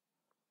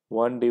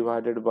 1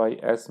 divided by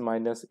s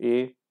minus a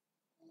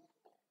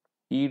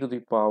e to the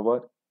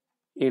power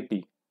at.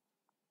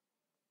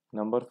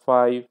 Number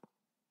 5,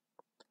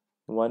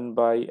 1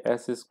 by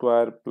s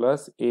square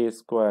plus a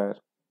square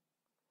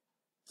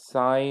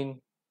sine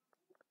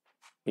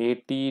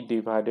at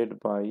divided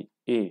by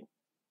a.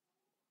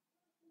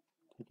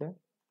 ठीक है.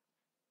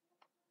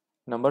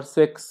 Number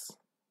 6,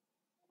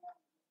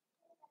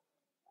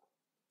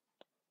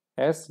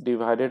 s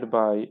divided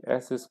by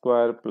s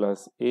square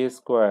plus a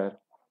square.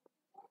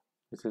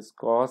 This is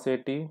cos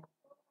at.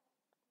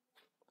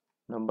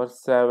 Number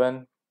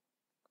 7,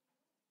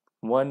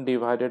 1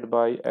 divided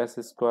by s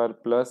square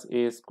plus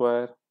a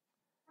square.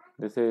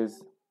 This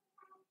is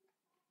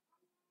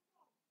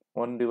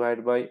 1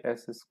 divide by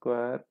S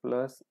square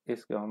plus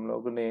इसका हम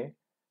लोगों ने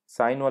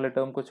sign वाले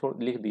term को छोड़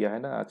लिख दिया है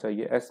ना. अच्छा,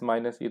 ये एस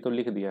माइनस ये तो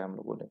लिख दिया है हम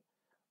लोगों ने.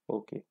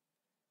 Okay,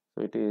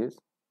 so it is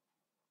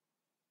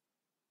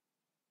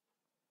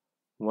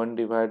 1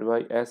 divide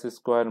by S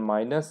square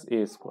minus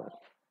A square.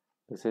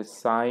 This is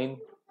sine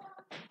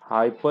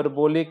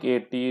hyperbolic A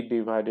T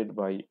divided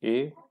by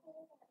A.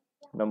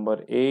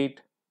 Number 8,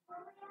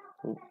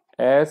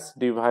 S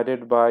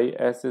divided by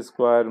S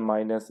square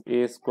minus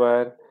A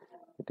square.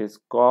 It is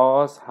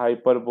cos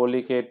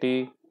hyperbolic at.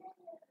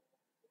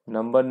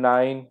 Number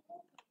 9,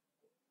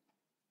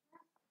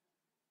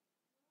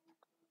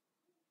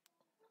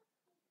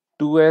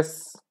 2s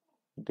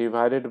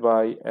divided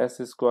by s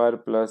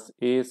square plus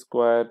a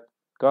square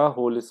का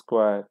whole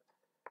square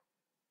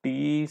t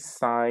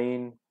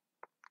sin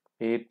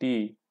at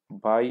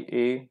by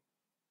a.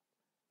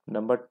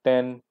 Number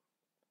 10,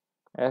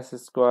 s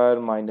square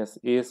minus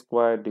a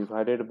square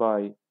divided by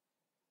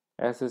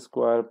s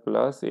square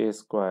plus a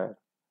square.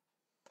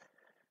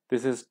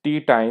 This is t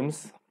times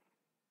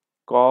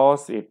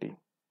cos at.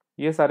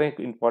 ये सारे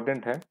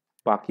important है,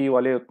 बाकी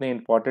वाले उतने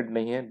important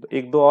नहीं है.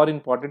 एक दो और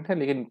इंपॉर्टेंट है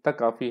लेकिन इतना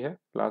काफ़ी है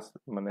क्लास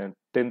मैंने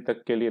 10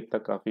 तक के लिए, इतना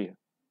काफ़ी है.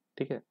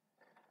 ठीक है.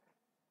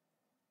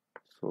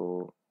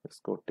 सो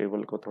इसको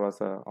टेबल को थोड़ा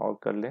सा और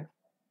कर लें.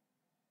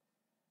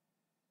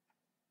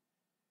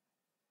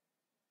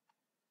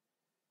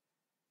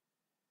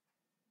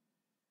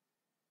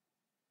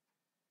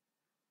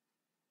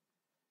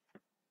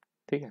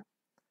 ठीक है,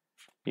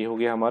 ये हो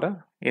गया हमारा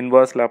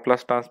inverse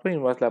Laplace transform.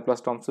 Inverse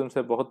Laplace transform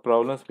से बहुत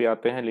प्रॉब्लम्स भी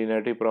आते हैं.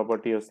 लीनियरिटी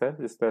प्रॉपर्टी होता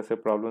है, इस तरह से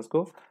प्रॉब्लम्स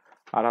को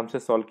आराम से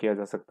सॉल्व किया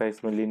जा सकता है.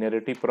 इसमें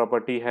लीनियरिटी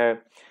प्रॉपर्टी है,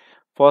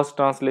 फर्स्ट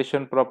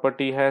ट्रांसलेशन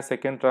प्रॉपर्टी है,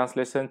 second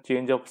translation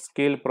change of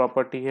scale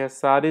property है.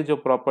 सारी जो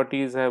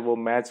प्रॉपर्टीज है वो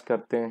मैच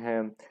करते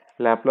हैं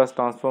लैप्लास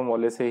ट्रांसफॉर्म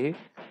वाले से ही.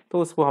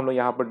 तो उसको हम लोग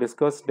यहाँ पर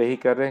डिस्कस नहीं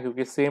कर रहे हैं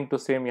क्योंकि सेम टू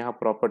सेम यहाँ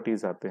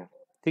प्रॉपर्टीज आते हैं.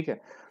 ठीक है,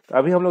 तो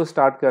अभी हम लोग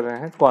स्टार्ट कर रहे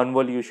हैं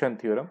कॉन्वोल्यूशन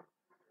थ्योरम.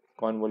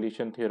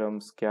 कॉन्वोल्यूशन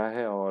थ्योरम्स क्या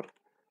है और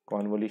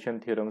कॉन्वोल्यूशन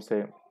थ्योरम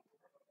से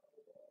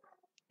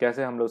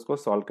कैसे हम लोग उसको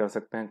सॉल्व कर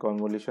सकते हैं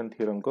कॉन्वोल्यूशन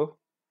थ्योरम को,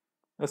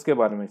 उसके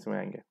बारे में इसमें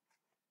आएंगे.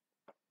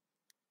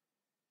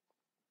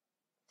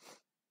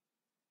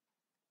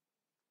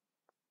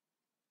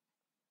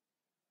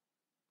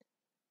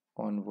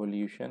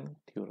 Convolution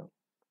theorem.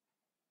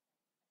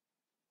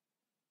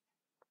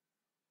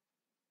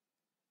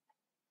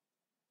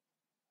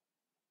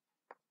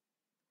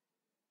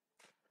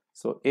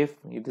 So if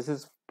this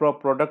is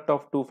product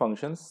of two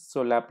functions,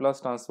 so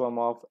Laplace transform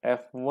of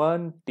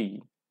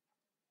f1t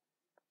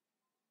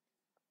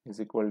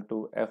is equal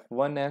to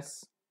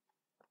f1s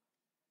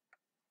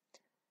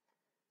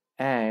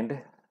and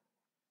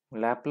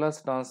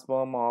Laplace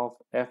transform of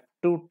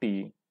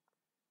f2t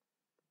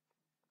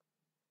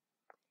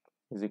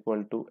is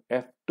equal to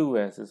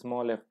f2s,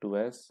 small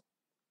f2s.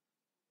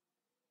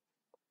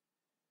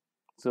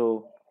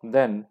 So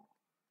then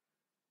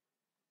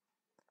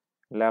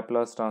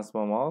Laplace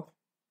transform of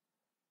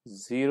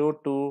 0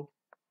 to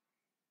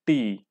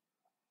t,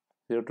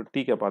 0 to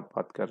t के बाद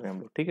बात कर रहे हैं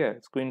हम लोग. ठीक है,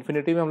 इसको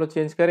इन्फिनिटी में हम लोग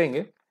चेंज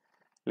करेंगे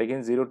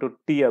लेकिन 0 to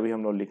t अभी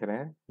हम लोग लिख रहे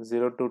हैं.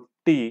 0 to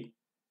t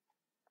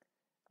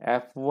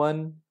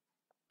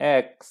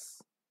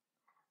f1x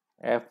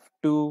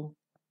f2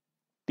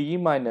 t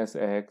minus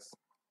x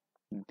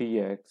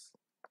dx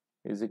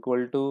is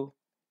equal to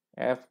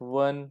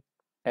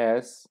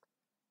f1s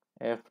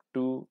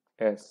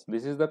f2s.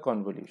 This is the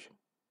convolution.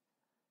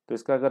 तो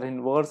इसका अगर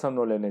इन्वर्स हम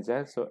लोग लेने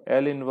चाहें सो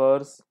L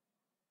inverse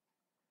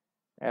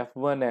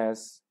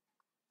f1s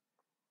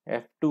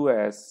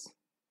f2s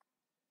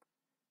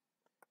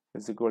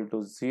is equal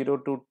to 0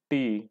 to t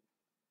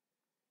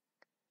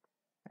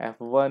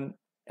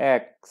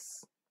f1x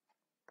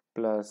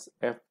plus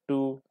f2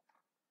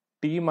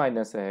 t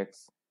minus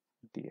x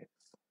dx.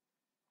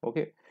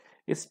 Okay,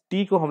 इस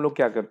t को हम लोग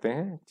क्या करते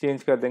हैं,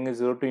 चेंज कर देंगे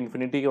 0 to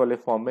इन्फिनिटी के वाले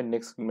फॉर्म में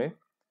नेक्स्ट में,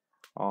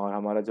 और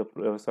हमारा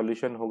जो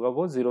सॉल्यूशन होगा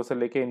वो 0 से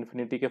लेके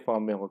इन्फिनिटी के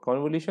फॉर्म में होगा.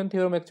 कॉन्वोल्यूशन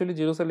थ्योरम एक्चुअली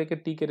 0 से लेके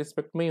t के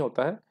रिस्पेक्ट में ही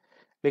होता है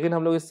लेकिन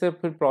हम लोग इससे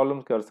फिर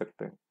प्रॉब्लम कर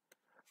सकते हैं.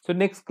 सो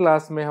नेक्स्ट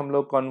क्लास में हम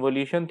लोग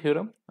कॉन्वोल्यूशन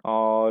थ्योरम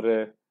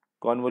और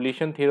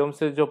कॉन्वोल्यूशन थ्योरम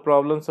से जो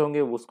प्रॉब्लम्स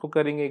होंगे उसको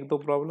करेंगे, एक दो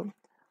प्रॉब्लम,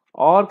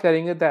 और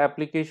करेंगे the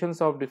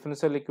applications of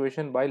differential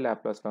equation by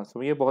Laplace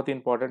transform. ये बहुत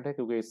इंपॉर्टेंट है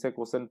क्योंकि इससे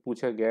क्वेश्चन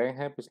पूछे गए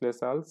हैं पिछले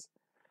साल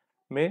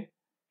में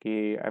कि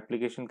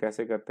एप्लीकेशन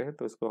कैसे करते हैं,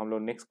 तो इसको हम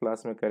लोग नेक्स्ट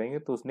क्लास में करेंगे।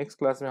 तो उस नेक्स्ट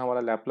क्लास में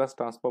हमारा लैप्लास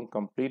ट्रांसफॉर्म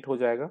कंप्लीट हो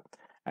जाएगा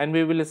and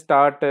we will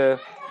start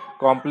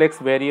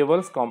complex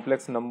variables,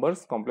 complex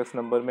numbers. Complex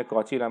number में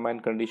कॉची रामायण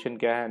कंडीशन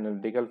क्या है,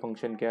 एनालिटिकल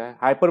फंक्शन क्या है,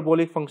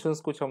 हाइपरबोलिक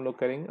फंक्शंस कुछ हम लोग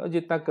करेंगे और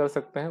जितना कर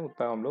सकते हैं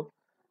उतना हम लोग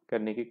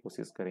करने की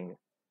कोशिश करेंगे।